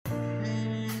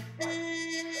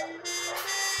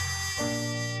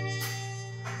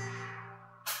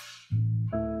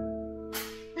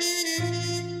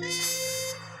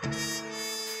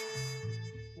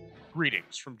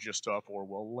from just off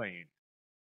Orwell Lane.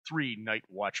 3 night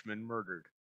watchmen murdered,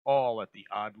 all at the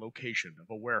odd location of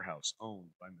a warehouse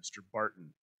owned by Mr.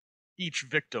 Barton. Each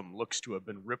victim looks to have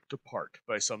been ripped apart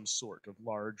by some sort of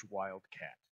large wild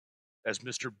cat. As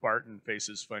Mr. Barton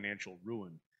faces financial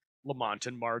ruin, Lamont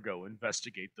and Margot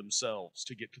investigate themselves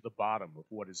to get to the bottom of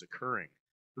what is occurring,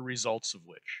 the results of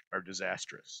which are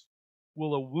disastrous.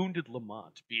 Will a wounded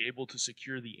Lamont be able to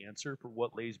secure the answer for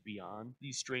what lays beyond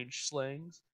these strange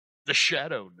slayings? The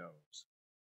Shadow knows.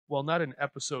 While not an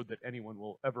episode that anyone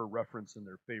will ever reference in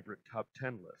their favorite top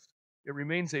 10 list, it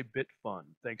remains a bit fun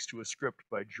thanks to a script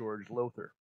by George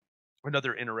Lothar.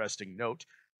 Another interesting note,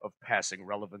 of passing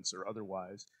relevance or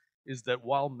otherwise, is that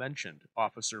while mentioned,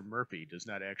 Officer Murphy does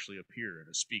not actually appear in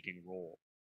a speaking role.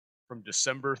 From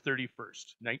December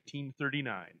 31st,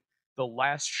 1939, the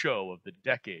last show of the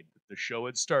decade that the show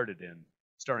had started in,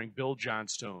 starring Bill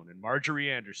Johnstone and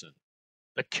Marjorie Anderson,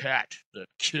 The Cat That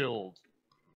Killed.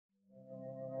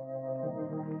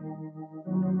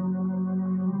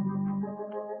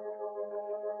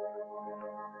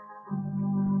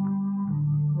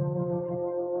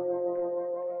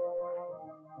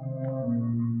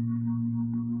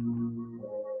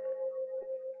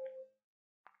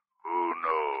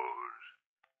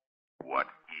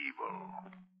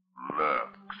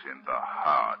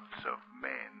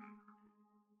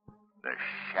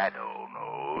 Shadow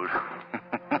knows.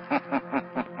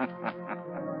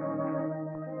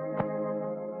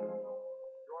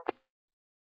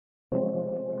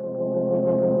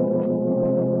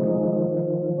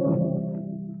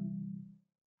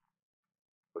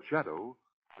 The Shadow,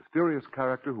 mysterious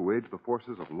character who aids the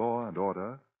forces of law and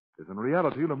order, is in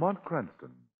reality Lamont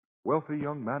Cranston, wealthy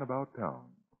young man about town.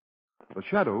 The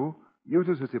Shadow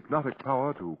uses his hypnotic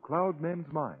power to cloud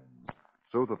men's minds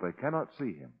so that they cannot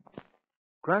see him.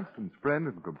 Cranston's friend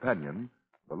and companion,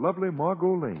 the lovely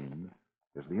Margot Lane,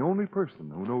 is the only person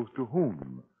who knows to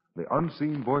whom the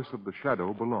unseen voice of the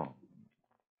Shadow belongs.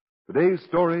 Today's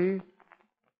story,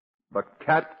 The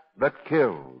Cat That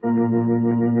Killed.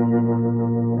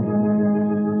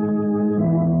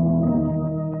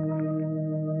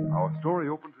 Our story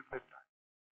opens at midnight.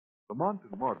 Lamont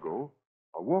and Margot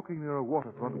are walking near a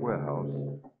waterfront warehouse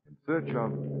in search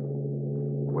of...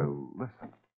 Well,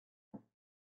 listen.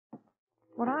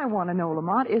 What I want to know,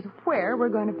 Lamont, is where we're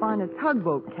going to find a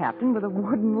tugboat captain with a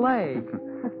wooden leg.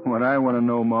 What I want to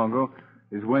know, Margot,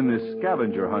 is when this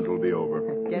scavenger hunt will be over.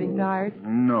 Getting tired?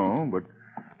 No, but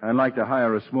I'd like to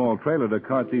hire a small trailer to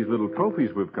cart these little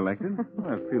trophies we've collected.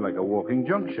 I feel like a walking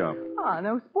junk shop. Ah,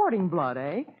 no sporting blood,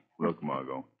 eh? Look,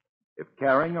 Margot, if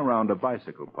carrying around a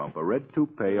bicycle pump, a red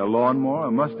toupee, a lawnmower,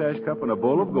 a mustache cup, and a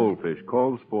bowl of goldfish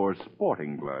calls for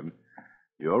sporting blood,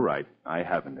 you're right. I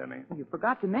haven't any. You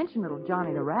forgot to mention little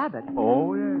Johnny the Rabbit.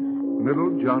 Oh, yes.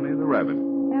 Little Johnny the Rabbit.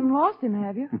 You haven't lost him,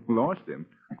 have you? Lost him?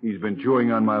 He's been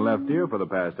chewing on my left ear for the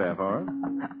past half hour.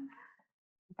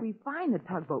 If we find the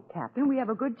tugboat captain, we have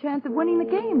a good chance of winning the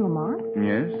game, Lamont.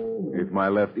 Yes, if my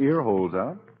left ear holds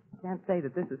out. Can't say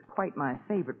that this is quite my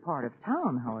favorite part of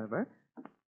town, however.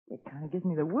 It kind of gives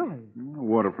me the willies. The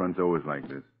waterfront's always like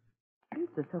this.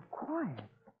 Streets are so quiet.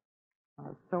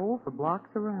 Not a soul for blocks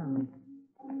around.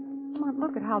 Lamont,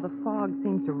 look at how the fog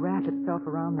seems to wrap itself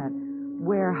around that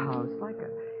warehouse like a...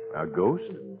 A ghost?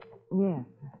 Yes.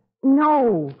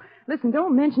 No! Listen,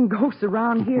 don't mention ghosts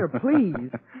around here, please.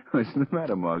 What's the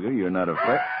matter, Margot? You're not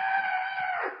afraid...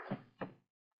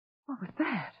 What was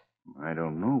that? I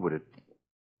don't know, but it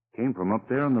came from up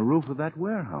there on the roof of that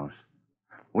warehouse.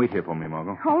 Wait here for me,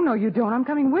 Margot. Oh, no, you don't. I'm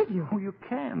coming with you. Oh, you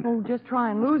can't. Oh, just try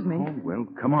and lose me. Oh, well,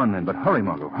 come on then, but hurry,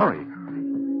 Margot, hurry.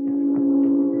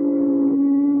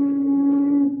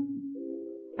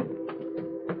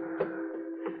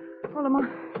 Well,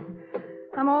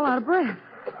 I'm all out of breath.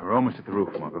 We're almost at the roof,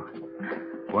 Margot.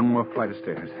 One more flight of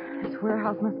stairs. This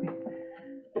warehouse must be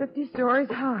 50 stories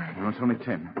high. No, it's only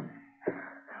 10.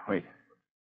 Wait.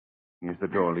 Here's the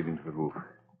door leading to the roof.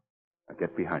 Now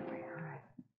get behind me. All right.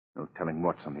 No telling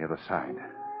what's on the other side.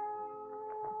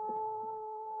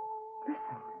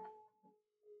 Listen.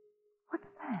 What's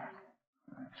that?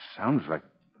 It sounds like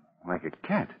a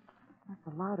cat. That's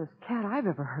the loudest cat I've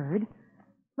ever heard.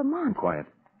 Lamont. Quiet.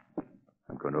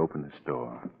 I'm going to open this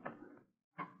door.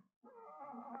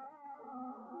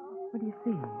 What do you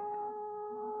see?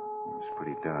 It's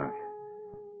pretty dark.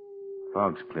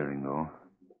 Fog's clearing, though.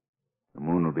 The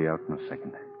moon will be out in a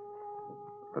second.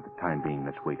 For the time being,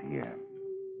 let's wait here.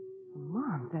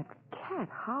 Lamont, that cat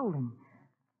howling.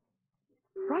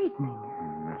 Frightening.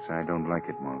 Yes, I don't like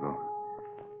it, Margot.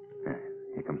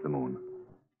 Here comes the moon.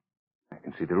 I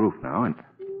can see the roof now, and...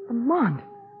 Lamont.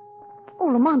 Oh,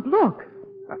 Lamont, look.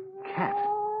 A cat.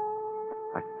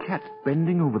 A cat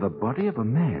bending over the body of a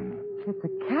man. It's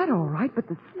a cat, all right, but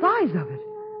the size of it.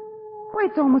 Why,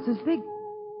 it's almost as big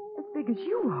as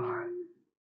you are.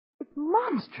 It's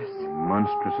monstrous.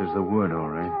 Monstrous is the word, all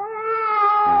right.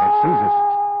 Hey, Susan.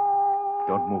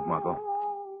 Don't move, Margot.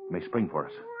 It may spring for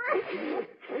us.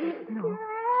 No.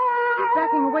 It's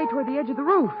backing away toward the edge of the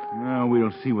roof. Now,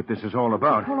 we'll see what this is all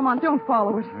about. Oh, Lamont, don't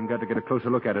follow it. I've got to get a closer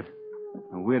look at it.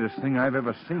 The weirdest thing I've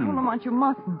ever seen. Oh, Lamont, you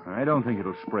mustn't. I don't think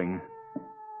it'll spring.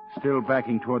 Still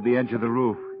backing toward the edge of the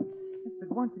roof. But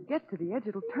once it gets to the edge,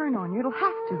 it'll turn on you. It'll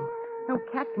have to. No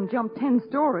cat can jump 10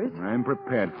 stories. I'm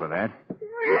prepared for that.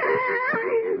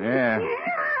 There.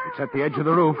 It's at the edge of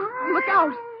the roof. Look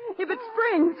out. If it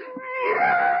springs.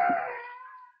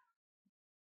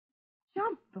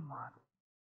 Jump, Lamont.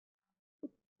 It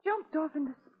jumped off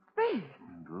into space.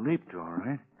 It leaped, all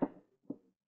right.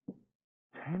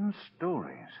 10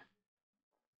 stories.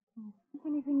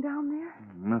 Anything down there?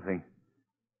 Nothing.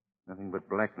 Nothing but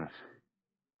blackness.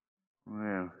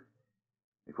 Well,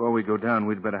 before we go down,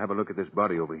 we'd better have a look at this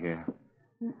body over here.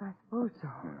 Yes, I suppose so.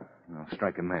 I'll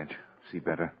strike a match. See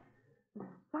better. The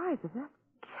size of that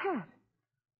cat.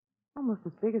 Almost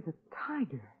as big as a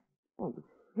tiger. Oh, it was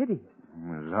hideous.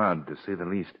 It was odd, to say the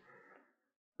least.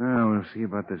 Now, we'll see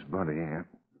about this body here.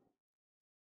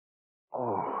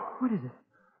 Oh. What is it?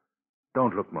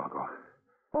 Don't look, Margot.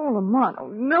 Oh, Lamont. Oh,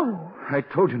 no. I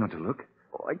told you not to look.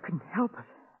 Oh, I couldn't help it.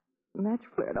 The match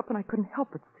flared up and I couldn't help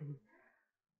but see.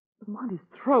 Lamont, his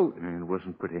throat. It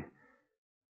wasn't pretty.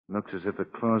 Looks as if the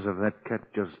claws of that cat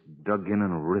just dug in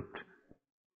and ripped.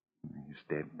 He's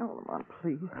dead. Oh, Lamont,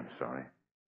 please. I'm sorry.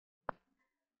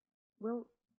 Well,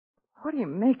 what do you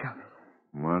make of it?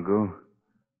 Margot,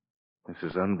 this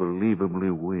is unbelievably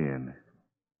weird.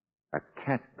 A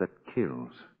cat that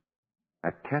kills.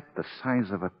 A cat the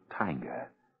size of a tiger.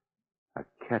 A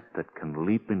cat that can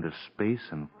leap into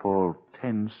space and fall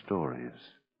 10 stories.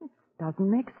 Doesn't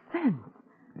make sense.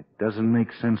 It doesn't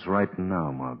make sense right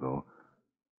now, Margot.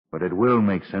 But it will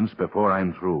make sense before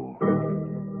I'm through.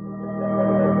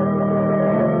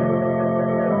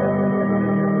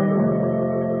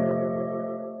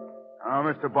 Now,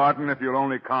 Mr. Barton, if you'll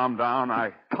only calm down,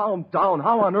 Calm down?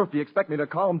 How on earth do you expect me to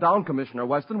calm down, Commissioner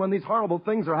Weston, when these horrible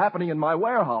things are happening in my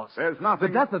warehouse? There's nothing...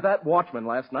 The death of that watchman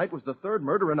last night was the third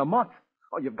murder in a month.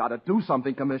 Oh, you've got to do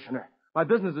something, Commissioner. My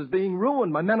business is being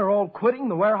ruined. My men are all quitting.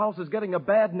 The warehouse is getting a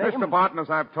bad name. Mr. Barton, as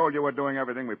I've told you, we're doing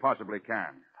everything we possibly can.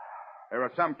 There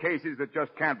are some cases that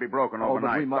just can't be broken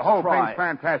overnight. But we must the whole try. thing's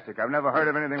fantastic. I've never heard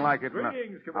of anything like it.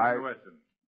 Greetings, Commissioner Weston.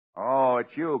 Oh,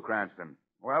 it's you, Cranston.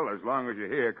 Well, as long as you're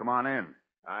here, come on in.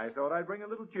 I thought I'd bring a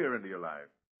little cheer into your life.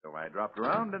 So I dropped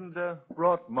around and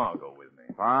brought Margot with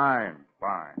me. Fine.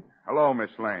 Hello, Miss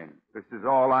Lane. This is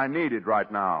all I needed right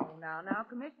now. Oh, now,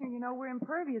 Commissioner, you know we're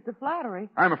impervious to flattery.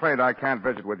 I'm afraid I can't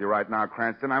visit with you right now,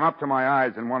 Cranston. I'm up to my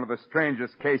eyes in one of the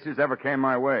strangest cases ever came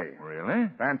my way. Really?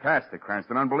 Fantastic,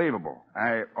 Cranston. Unbelievable.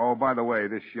 Oh, by the way,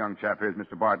 this young chap here is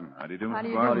Mr. Barton. How do you do, How do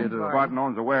Mr. you Barton? do, Mr. Barton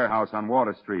owns a warehouse on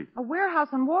Water Street. A warehouse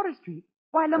on Water Street?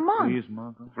 Why, Lamont. Please,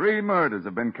 Margot. 3 murders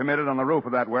have been committed on the roof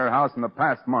of that warehouse in the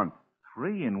past month.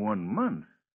 3 in 1 month?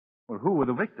 Well, who were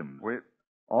the victims?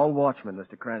 All watchmen,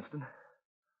 Mr. Cranston.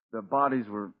 Their bodies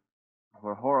were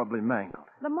horribly mangled.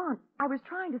 Lamont, I was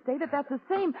trying to say that that's the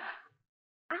same...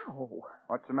 Ow.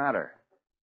 What's the matter?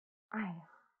 I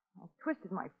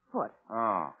twisted my foot.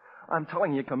 Oh. I'm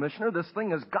telling you, Commissioner, this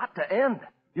thing has got to end.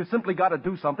 You've simply got to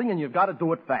do something, and you've got to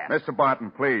do it fast. Mr.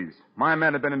 Barton, please. My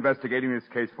men have been investigating this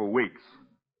case for weeks.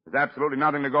 There's absolutely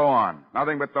nothing to go on.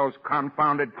 Nothing but those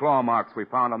confounded claw marks we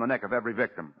found on the neck of every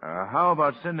victim. How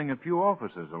about sending a few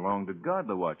officers along to guard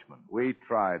the watchman? We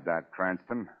tried that,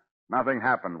 Cranston. Nothing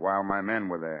happened while my men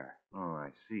were there. Oh, I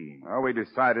see. Well, we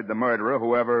decided the murderer,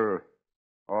 whoever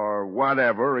or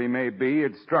whatever he may be,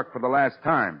 had struck for the last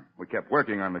time. We kept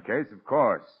working on the case, of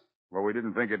course. Well, we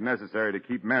didn't think it necessary to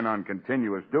keep men on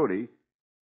continuous duty.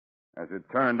 As it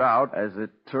turned out,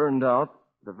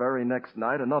 the very next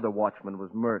night, another watchman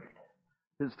was murdered.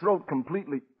 His throat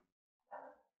completely...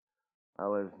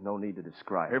 Well, there's no need to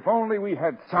describe it. if only we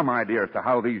had some idea as to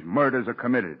how these murders are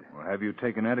committed. Well, have you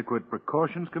taken adequate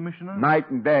precautions, Commissioner?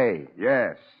 Night and day,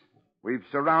 yes. We've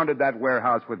surrounded that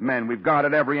warehouse with men. We've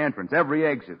guarded every entrance, every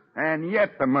exit. And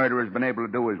yet the murderer's been able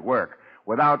to do his work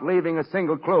without leaving a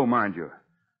single clue, mind you.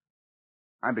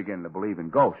 I'm beginning to believe in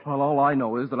ghosts. Well, all I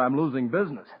know is that I'm losing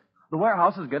business. The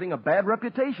warehouse is getting a bad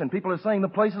reputation. People are saying the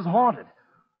place is haunted.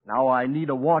 Now I need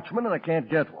a watchman, and I can't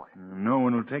get one. No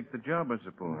one will take the job, I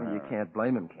suppose. Well, you can't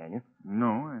blame him, can you? No,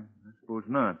 I suppose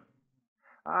not.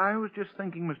 I was just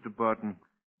thinking, Mr. Barton,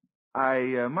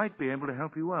 I might be able to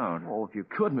help you out. Oh, if you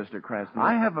could, Mr. Cranston.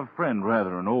 I have a friend,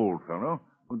 rather an old fellow,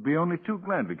 Would be only too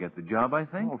glad to get the job, I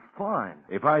think. Oh, fine.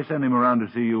 If I send him around to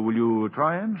see you, will you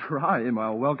try him? Try him.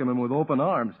 I'll welcome him with open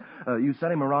arms. You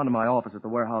send him around to my office at the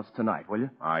warehouse tonight, will you?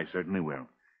 I certainly will.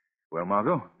 Well,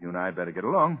 Margot, you and I had better get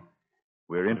along.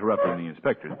 We're interrupting the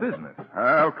inspector's business.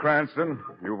 Well, Cranston,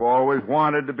 you've always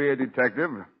wanted to be a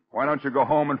detective. Why don't you go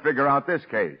home and figure out this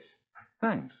case?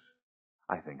 Thanks.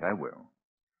 I think I will.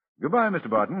 Goodbye, Mr.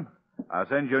 Barton. I'll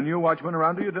send your new watchman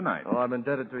around to you tonight. Oh, I'm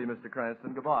indebted to you, Mr.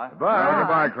 Cranston. Goodbye.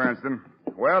 Goodbye, Cranston.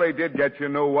 Well, he did get you a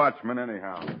new watchman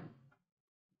anyhow.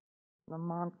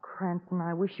 Lamont Cranston,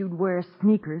 I wish you'd wear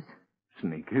sneakers.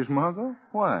 Sneakers, Margot?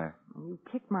 Why? You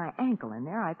kicked my ankle in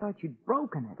there. I thought you'd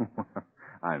broken it.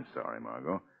 I'm sorry,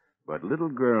 Margot. But little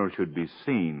girls should be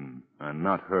seen and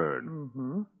not heard.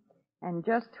 Mm-hmm. And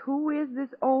just who is this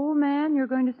old man you're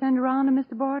going to send around to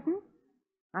Mr. Barton?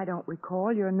 I don't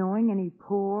recall your knowing any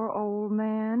poor old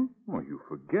man. Oh, you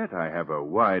forget I have a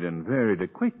wide and varied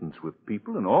acquaintance with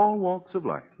people in all walks of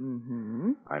life.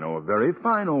 Mm-hmm. I know a very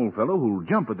fine old fellow who'll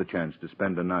jump at the chance to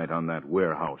spend a night on that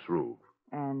warehouse roof.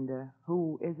 And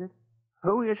who is it?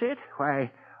 Who is it?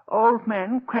 Why, old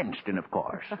man Cranston, of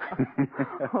course.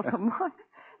 Oh, Lamont,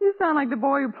 you sound like the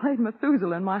boy who played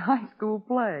Methuselah in my high school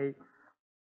play.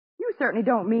 You certainly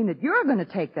don't mean that you're going to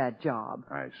take that job.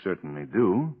 I certainly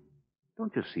do.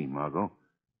 Don't you see, Margot?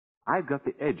 I've got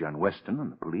the edge on Weston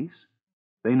and the police.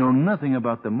 They know nothing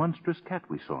about the monstrous cat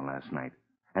we saw last night.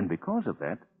 And because of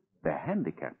that, they're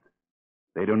handicapped.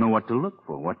 They don't know what to look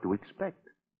for, what to expect.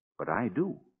 But I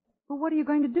do. Well, what are you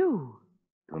going to do?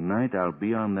 Tonight I'll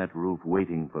be on that roof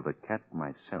waiting for the cat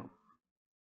myself.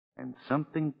 And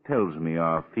something tells me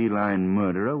our feline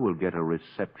murderer will get a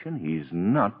reception he's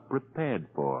not prepared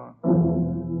for.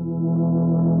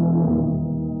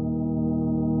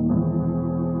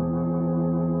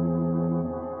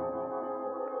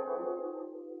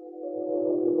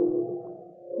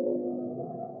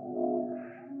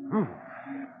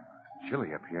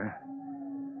 Chilly up here.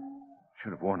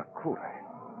 Should have worn a coat.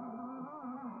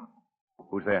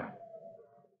 Who's there?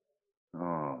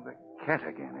 Oh, the cat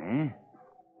again, eh?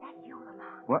 That's you,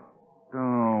 Lamont. What?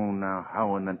 Oh, now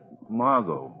how in the...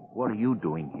 Margot, what are you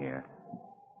doing here?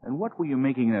 And what were you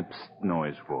making that psst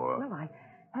noise for? Well, I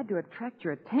had to attract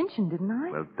your attention, didn't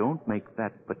I? Well, don't make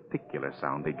that particular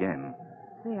sound again.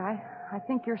 Say, I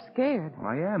think you're scared.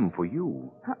 I am for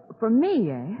you. For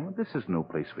me, eh? Well, this is no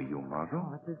place for you, Margot.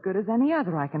 Oh, it's as good as any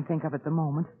other I can think of at the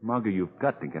moment. Margot, you've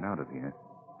got to get out of here.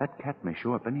 That cat may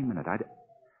show up any minute.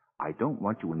 I don't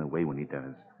want you in the way when he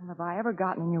does. Well, have I ever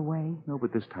gotten in your way? No,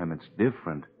 but this time it's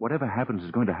different. Whatever happens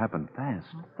is going to happen fast.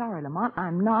 I'm sorry, Lamont.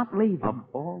 I'm not leaving. Of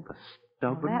all the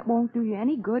stubborn... Well, that won't do you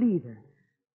any good either.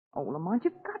 Oh, Lamont,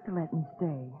 you've got to let me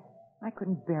stay. I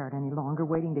couldn't bear it any longer,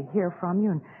 waiting to hear from you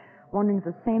and wondering if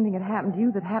the same thing had happened to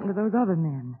you that happened to those other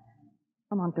men.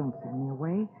 Lamont, don't send me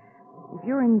away. If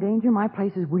you're in danger, my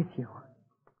place is with you.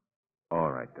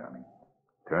 All right, darling.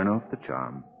 Turn off the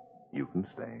charm. You can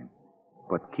stay.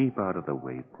 But keep out of the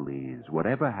way, please.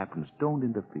 Whatever happens, don't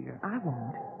interfere. I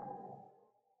won't.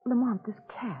 Lamont, this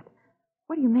cat,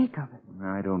 what do you make of it?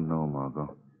 I don't know,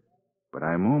 Margot. But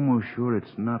I'm almost sure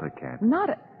it's not a cat. Not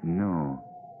a... No.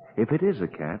 If it is a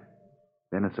cat,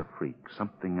 then it's a freak,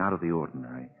 something out of the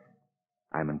ordinary.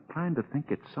 I'm inclined to think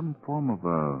it's some form of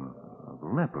a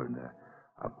leopard,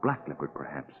 a black leopard,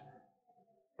 perhaps.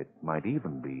 It might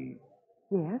even be...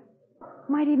 Yes?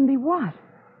 Might even be what?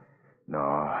 No,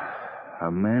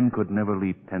 a man could never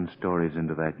leap 10 stories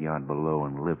into that yard below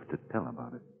and live to tell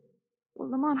about it. Well,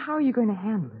 Lamont, how are you going to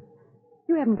handle it?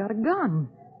 You haven't got a gun.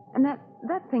 And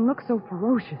that thing looks so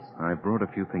ferocious. I brought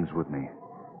a few things with me.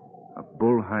 A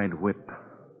bull-hide whip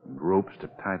and ropes to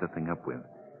tie the thing up with.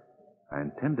 I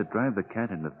intend to drive the cat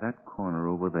into that corner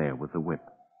over there with the whip.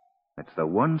 That's the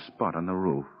one spot on the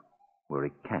roof where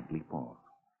he can't leap off.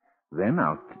 Then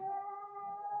I'll...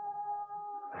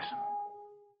 Listen.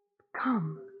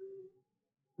 Come.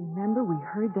 Remember, we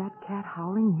heard that cat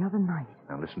howling the other night.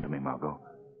 Now listen to me, Margot.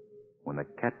 When the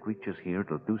cat reaches here,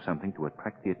 it'll do something to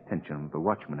attract the attention of the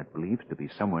watchman it believes to be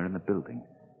somewhere in the building.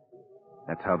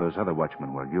 That's how those other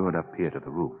watchmen were lured up here to the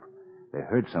roof. They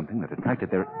heard something that attracted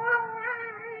their...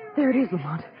 There it is,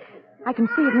 Lamont. I can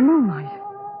see it in the moonlight.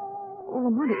 Oh,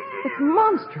 Lamont, it's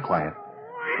monstrous. Quiet.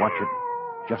 Watch it.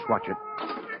 Just watch it.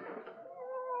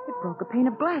 It broke a pane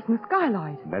of glass in the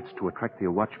skylight. That's to attract the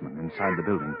watchman inside the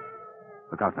building.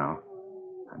 Look out now.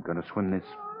 I'm going to swing this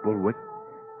bullwhip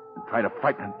and try to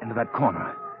frighten him into that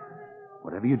corner.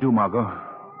 Whatever you do, Margot,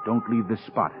 don't leave this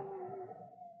spot.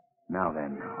 Now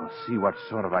then, I'll see what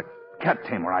sort of a cat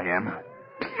tamer I am.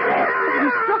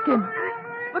 You struck him.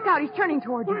 Look out, he's turning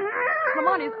toward you.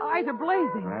 Lamont, his eyes are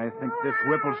blazing. I think this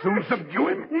whip will soon subdue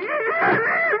him. He's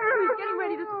getting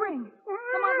ready to spring.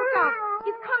 Lamont, look out.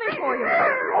 He's coming for you.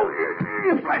 Oh,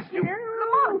 bless you.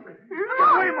 Lamont! Get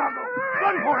away, Margot.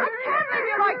 Run for it. I can't leave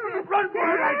you like this. Run for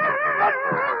it, I said. Run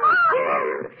for it.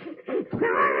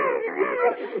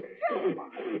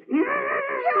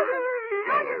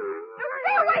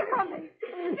 Stay away from me.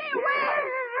 Stay away.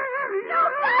 No,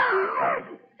 no.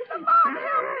 Lamont,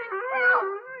 help me. Help.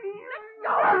 Let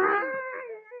go of me.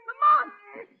 Lamont.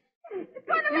 It's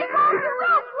going to make all the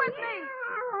ropes with me.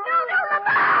 No,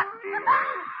 Lamont.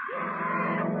 Lamont.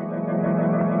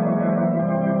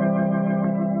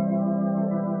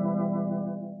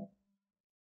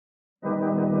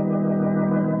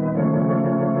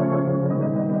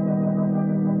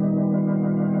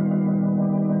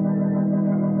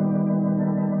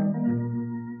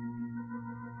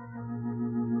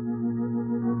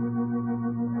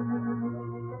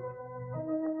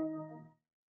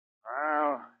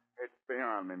 Well, it's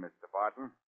beyond me, Mr.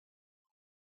 Barton.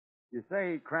 You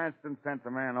say Cranston sent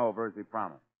the man over as he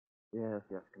promised. Yes,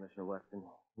 Commissioner Weston.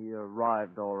 He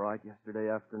arrived all right yesterday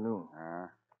afternoon.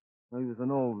 Well, he was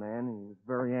an old man, and he was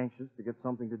very anxious to get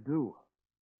something to do.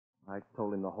 I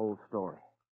told him the whole story.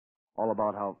 All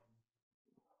about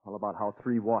how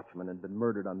 3 watchmen had been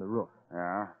murdered on the roof.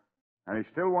 Yeah? And he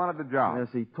still wanted the job. Yes,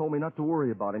 he told me not to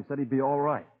worry about him. Said he'd be all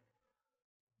right.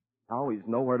 Now he's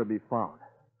nowhere to be found.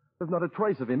 There's not a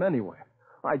trace of him anywhere.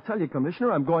 I tell you,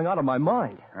 Commissioner, I'm going out of my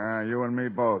mind. You and me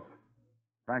both.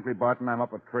 Frankly, Barton, I'm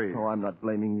up a tree. Oh, I'm not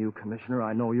blaming you, Commissioner.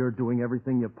 I know you're doing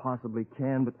everything you possibly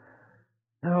can, but...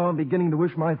 Oh, I'm beginning to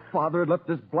wish my father had left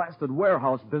this blasted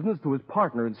warehouse business to his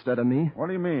partner instead of me. What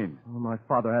do you mean? Well, my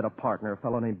father had a partner, a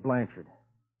fellow named Blanchard.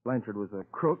 Blanchard was a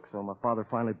crook, so my father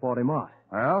finally bought him out.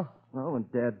 Well? Well, when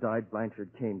Dad died, Blanchard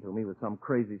came to me with some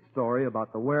crazy story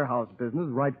about the warehouse business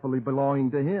rightfully belonging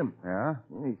to him. Yeah?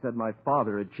 He said my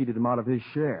father had cheated him out of his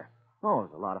share. Oh,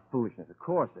 it was a lot of foolishness, of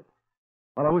course.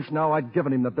 But I wish now I'd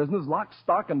given him the business, lock,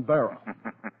 stock, and barrel.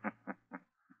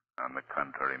 On the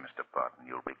contrary, Mr. Barton,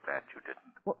 you'll be glad you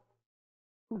didn't. What?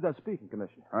 Who's that speaking,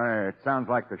 Commissioner? It sounds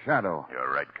like the shadow.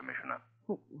 You're right, Commissioner.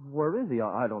 Where is he?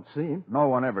 I don't see him. No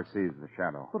one ever sees the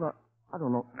shadow. But I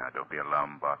don't know. Now, don't be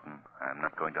alarmed, Barton. I'm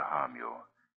not going to harm you.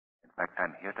 In fact,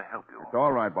 I'm here to help you. It's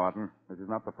all right, Barton. This is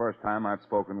not the first time I've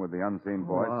spoken with the unseen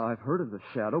voice. I've heard of the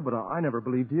shadow, but I never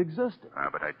believed he existed.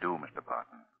 But I do, Mr.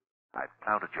 Barton. I've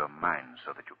clouded your mind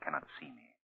so that you cannot see me.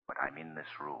 But I'm in this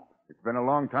room. It's been a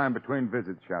long time between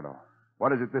visits, Shadow.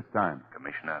 What is it this time?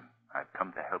 Commissioner, I've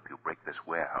come to help you break this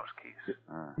warehouse case.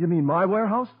 You mean my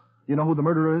warehouse? You know who the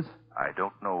murderer is? I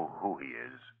don't know who he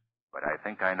is, but I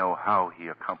think I know how he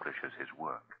accomplishes his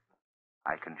work.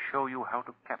 I can show you how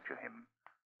to capture him,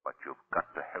 but you've got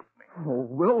to help me. Oh,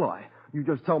 will I? You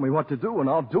just tell me what to do, and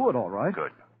I'll do it, all right.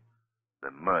 Good.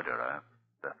 The murderer,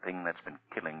 the thing that's been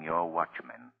killing your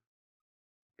watchmen,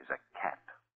 is a cat.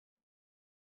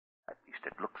 At least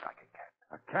it looks like a cat.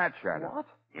 A cat, Shadow. What?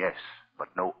 Yes, but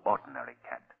no ordinary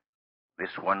cat.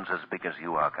 This one's as big as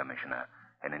you are, Commissioner,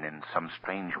 and in some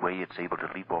strange way it's able to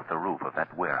leap off the roof of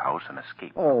that warehouse and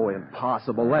escape. Oh,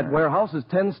 impossible. That warehouse is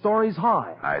 10 stories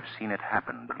high. I've seen it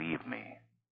happen, believe me.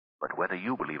 But whether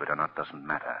you believe it or not doesn't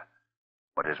matter.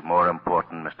 What is more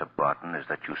important, Mr. Barton, is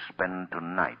that you spend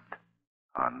tonight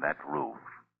on that roof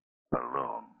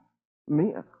alone.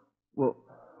 Me? Well,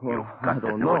 You've I got to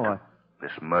don't do know. it.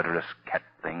 This murderous cat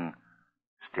thing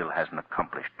still hasn't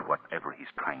accomplished whatever he's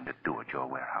trying to do at your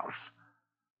warehouse.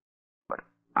 But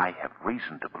I have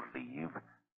reason to believe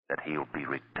that he'll be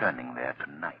returning there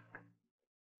tonight.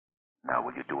 Now,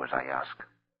 will you do as I ask?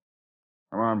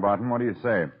 Come on, Barton. What do you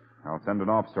say? I'll send an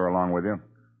officer along with you.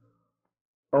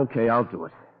 Okay, I'll do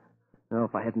it. Now,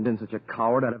 if I hadn't been such a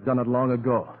coward, I'd have done it long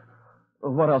ago.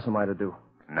 What else am I to do?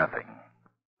 Nothing.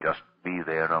 Just be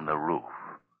there on the roof.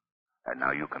 And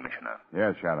now you, Commissioner.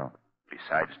 Yes, Shadow.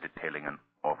 Besides detailing an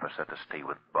officer to stay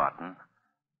with Barton,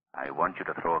 I want you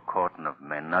to throw a cordon of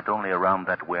men not only around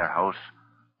that warehouse,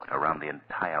 but around the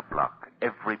entire block.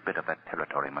 Every bit of that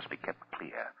territory must be kept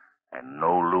clear, and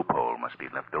no loophole must be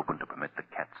left open to permit the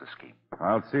cat's escape.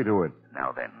 I'll see to it.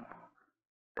 Now then,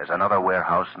 there's another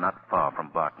warehouse not far from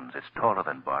Barton's. It's taller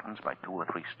than Barton's by 2 or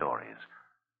 3 stories.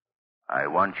 I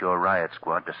want your riot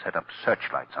squad to set up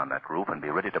searchlights on that roof and be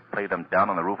ready to play them down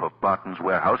on the roof of Barton's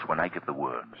warehouse when I give the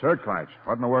word. Searchlights?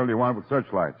 What in the world do you want with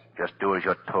searchlights? Just do as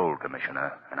you're told,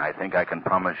 Commissioner, and I think I can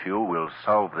promise you we'll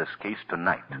solve this case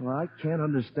tonight. Well, I can't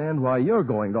understand why you're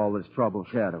going to all this trouble,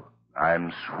 Shadow.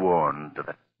 I'm sworn to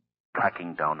the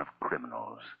tracking down of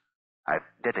criminals. I've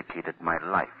dedicated my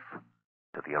life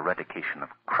to the eradication of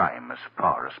crime as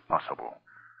far as possible.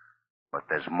 But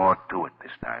there's more to it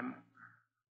this time.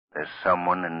 There's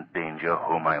someone in danger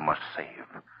whom I must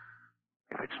save.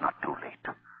 If it's not too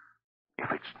late.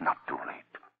 If it's not too late.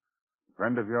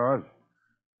 Friend of yours?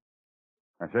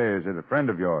 I say, is it a friend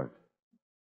of yours?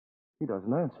 He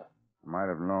doesn't answer. I might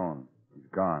have known. He's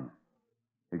gone.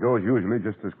 He goes usually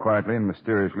just as quietly and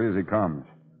mysteriously as he comes.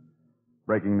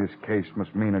 Breaking this case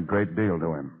must mean a great deal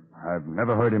to him. I've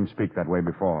never heard him speak that way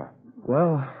before.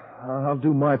 Well, I'll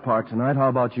do my part tonight. How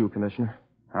about you, Commissioner?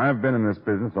 I've been in this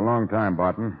business a long time,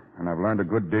 Barton, and I've learned a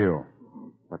good deal.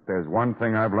 But there's one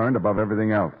thing I've learned above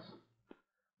everything else.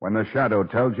 When the shadow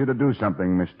tells you to do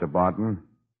something, Mr. Barton,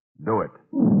 do it.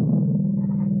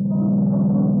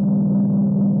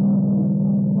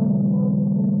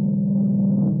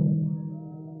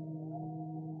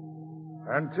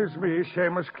 And 'tis me,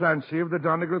 Seamus Clancy of the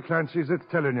Donegal Clancys, that's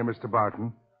telling you, Mr.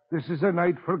 Barton. This is a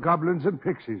night for goblins and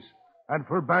pixies. And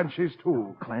for banshees,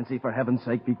 too. Clancy, for heaven's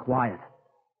sake, be quiet.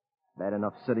 Bad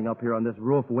enough sitting up here on this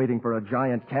roof waiting for a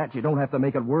giant cat. You don't have to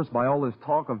make it worse by all this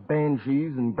talk of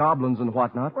banshees and goblins and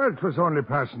whatnot. Well, 'twas only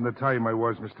passing the time I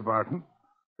was, Mr. Barton.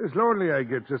 It's lonely I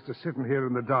get just a sitting here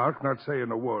in the dark, not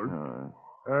saying a word.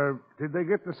 Did they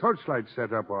get the searchlights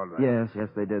set up all right? Yes,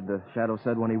 they did. The Shadow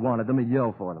said when he wanted them, he'd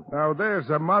yell for them. Now, there's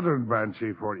a modern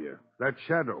banshee for you. That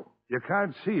Shadow. You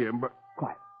can't see him, but...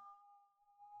 Quiet.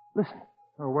 Listen.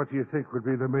 Oh, what do you think would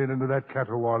be the meaning of that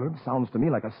caterwauling? Sounds to me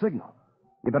like a signal.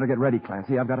 You better get ready,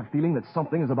 Clancy. I've got a feeling that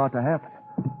something is about to happen.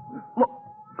 Look,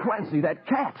 Clancy, that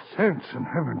cat. Saints and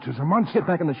heavens, is a monster. Get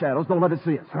back in the shadows. Don't let it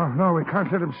see us. Oh, no, we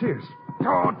can't let him see us.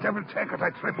 Oh, devil take it, I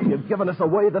trip. You've given us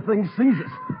away. The thing sees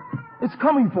us. It's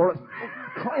coming for us.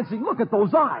 Clancy, look at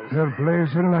those eyes. They're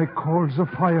blazing like coals of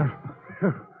fire.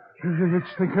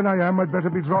 It's thinking I am. I'd better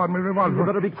be drawing my revolver. You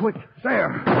better be quick. There.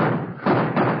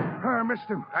 I missed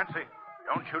him. Clancy,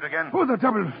 don't shoot again. Who the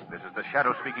devil? This is the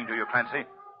Shadow speaking to you, Clancy.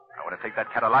 I want to take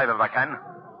that cat alive if I can.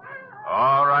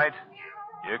 All right.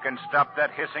 You can stop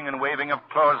that hissing and waving of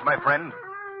claws, my friend.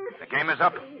 The game is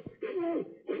up.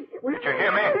 Did you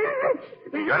hear me?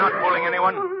 You're not fooling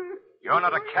anyone. You're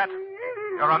not a cat.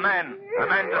 You're a man. A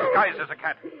man disguised as a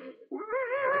cat.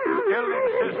 Still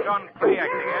insist on play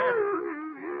acting, eh?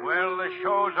 Well, the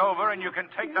show's over and you can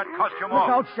take that costume off.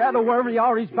 Look out, Shadow, wherever you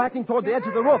are. He's backing toward the edge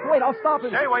of the roof. Wait, I'll stop him.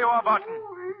 Stay where you are, Barton.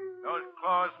 Those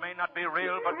claws may not be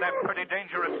real, but they're pretty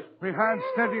dangerous. My hand's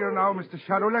steadier now, Mr.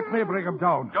 Shadow. Let me bring him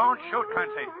down. Don't shoot,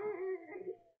 Clancy.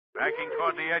 Backing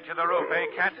toward the edge of the roof, eh,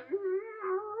 cat?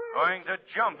 Going to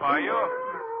jump, are you?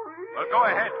 Well, go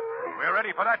ahead. We're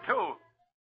ready for that, too.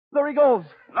 There he goes.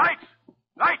 Lights!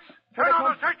 Lights! Turn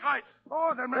on the searchlights!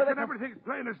 Oh, they're making everything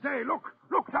plain as day.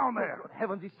 Look down there. Good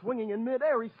heavens, he's swinging in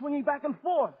midair. He's swinging back and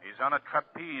forth. He's on a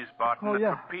trapeze, Barton. Oh,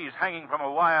 yeah. A trapeze hanging from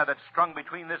a wire that's strung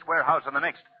between this warehouse and the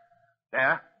next.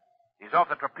 There. He's off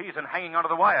the trapeze and hanging onto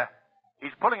the wire.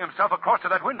 He's pulling himself across to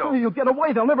that window. Oh, he'll get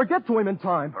away. They'll never get to him in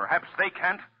time. Perhaps they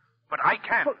can't, but I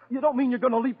can. But you don't mean you're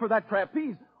going to leap for that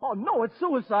trapeze? Oh, no, it's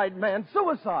suicide, man.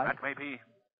 Suicide. That may be.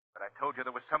 But I told you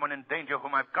there was someone in danger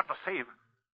whom I've got to save.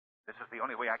 This is the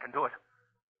only way I can do it.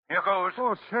 Here goes.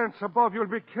 Oh, saints above, you'll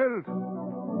be killed.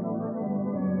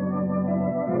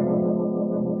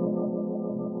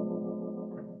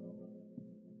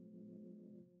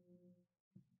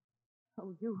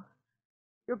 Oh,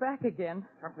 you're back again.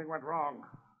 Something went wrong.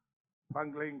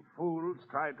 Bungling fools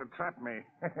tried to trap me.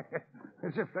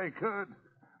 As if they could.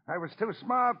 I was too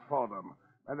smart for them.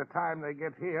 By the time they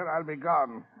get here, I'll be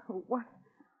gone. What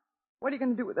are you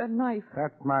going to do with that knife?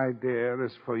 That, my dear,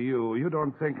 is for you. You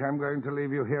don't think I'm going to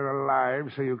leave you here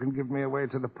alive so you can give me away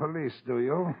to the police, do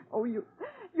you? Oh,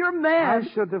 you're mad.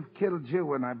 I should have killed you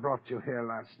when I brought you here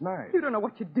last night. You don't know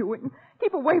what you're doing.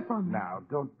 Keep away from me. Now,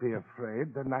 don't be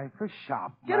afraid. The knife is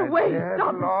sharp. Get my away. dear.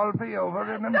 Stop It'll it. all be over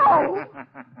in a minute. No.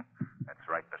 That's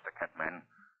right, Mr. Catman.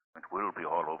 It will be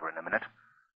all over in a minute.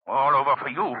 All over for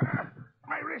you.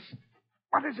 My wrist.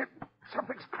 What is it?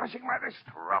 Something's crushing my wrist.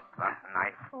 Drop that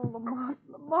knife. Oh, Lamont.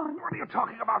 What are you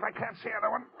talking about? I can't see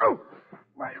anyone. Oh,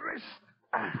 my wrist.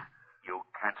 You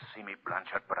can't see me,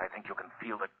 Blanchard, but I think you can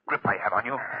feel the grip I have on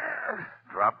you.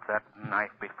 Drop that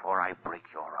knife before I break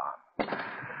your arm.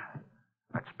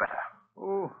 That's better.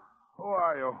 Who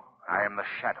are you? I am the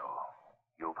Shadow.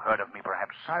 You've heard of me,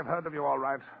 perhaps? I've heard of you, all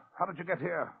right. How did you get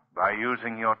here? By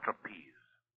using your trapeze.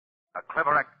 A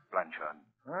clever act, Blanchard.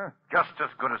 Huh? Just as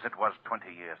good as it was 20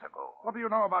 years ago. What do you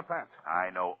know about that? I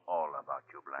know all about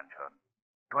you, Blanchard.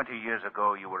 20 years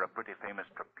ago, you were a pretty famous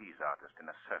trapeze artist in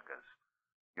a circus.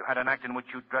 You had an act in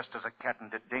which you dressed as a cat and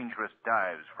did dangerous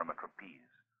dives from a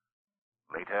trapeze.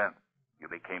 Later, you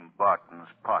became Barton's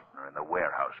partner in the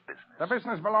warehouse business. The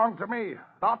business belonged to me.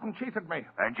 Barton cheated me.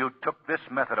 And you took this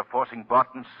method of forcing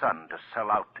Barton's son to sell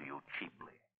out to you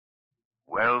cheaply.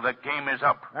 Well, the game is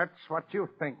up. That's what you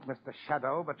think, Mr.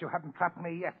 Shadow, but you haven't trapped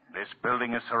me yet. This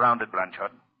building is surrounded,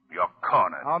 Blanchard. You're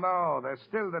cornered. Oh, no, there's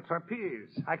still the trapeze.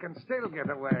 I can still get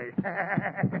away.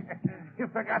 You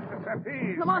forgot the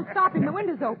trapeze. Lamont, stop him. The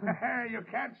window's open. You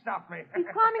can't stop me. He's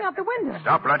climbing out the window.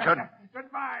 Stop, Blanchard.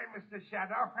 Goodbye, Mr.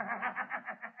 Shadow.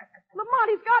 Lamont,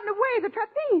 he's gotten away. The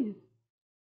trapeze.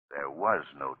 There was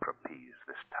no trapeze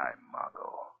this time,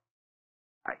 Margot.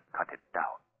 I cut it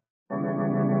down.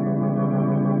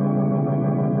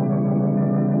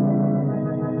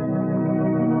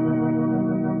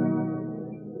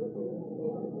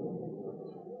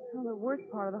 Well, the worst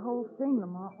part of the whole thing,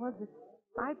 Lamont, was that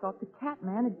I thought the cat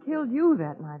man had killed you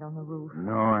that night on the roof.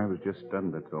 No, I was just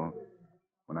stunned, that's all.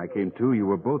 When I came to, you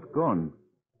were both gone.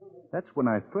 That's when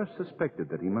I first suspected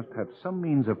that he must have some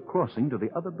means of crossing to the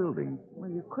other building. Well,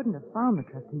 you couldn't have found the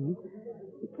trapeze.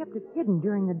 He kept it hidden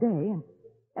during the day, and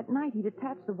at night he'd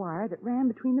attach the wire that ran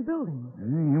between the buildings.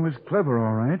 He was clever,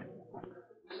 all right.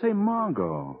 Say,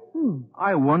 Margot, Hmm.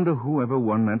 I wonder whoever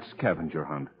won that scavenger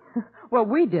hunt. Well,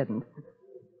 we didn't.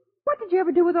 What did you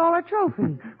ever do with all our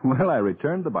trophies? Well, I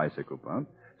returned the bicycle pump,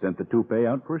 sent the toupee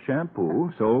out for a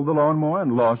shampoo, sold the lawnmower,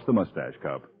 and lost the mustache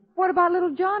cup. What about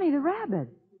little Johnny the rabbit?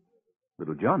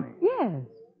 Little Johnny? Yes.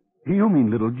 You mean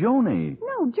little Joni?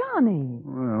 No, Johnny.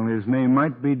 Well, his name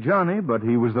might be Johnny, but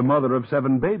he was the mother of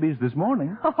 7 babies this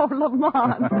morning. Oh,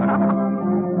 Lamont.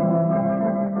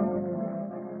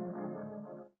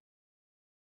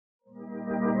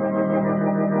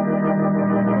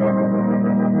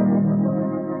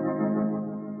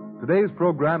 Today's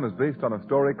program is based on a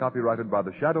story copyrighted by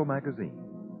the Shadow magazine.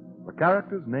 The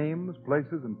characters, names,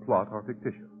 places, and plot are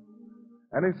fictitious.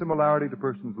 Any similarity to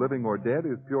persons living or dead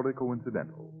is purely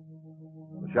coincidental.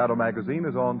 The Shadow magazine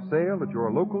is on sale at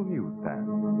your local newsstand.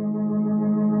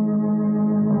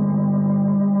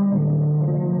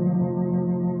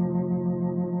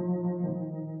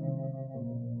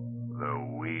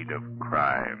 The weed of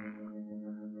crime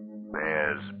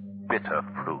bears bitter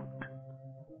fruit.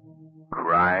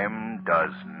 Crime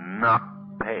does not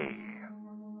pay.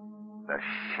 The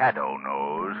Shadow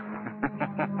knows.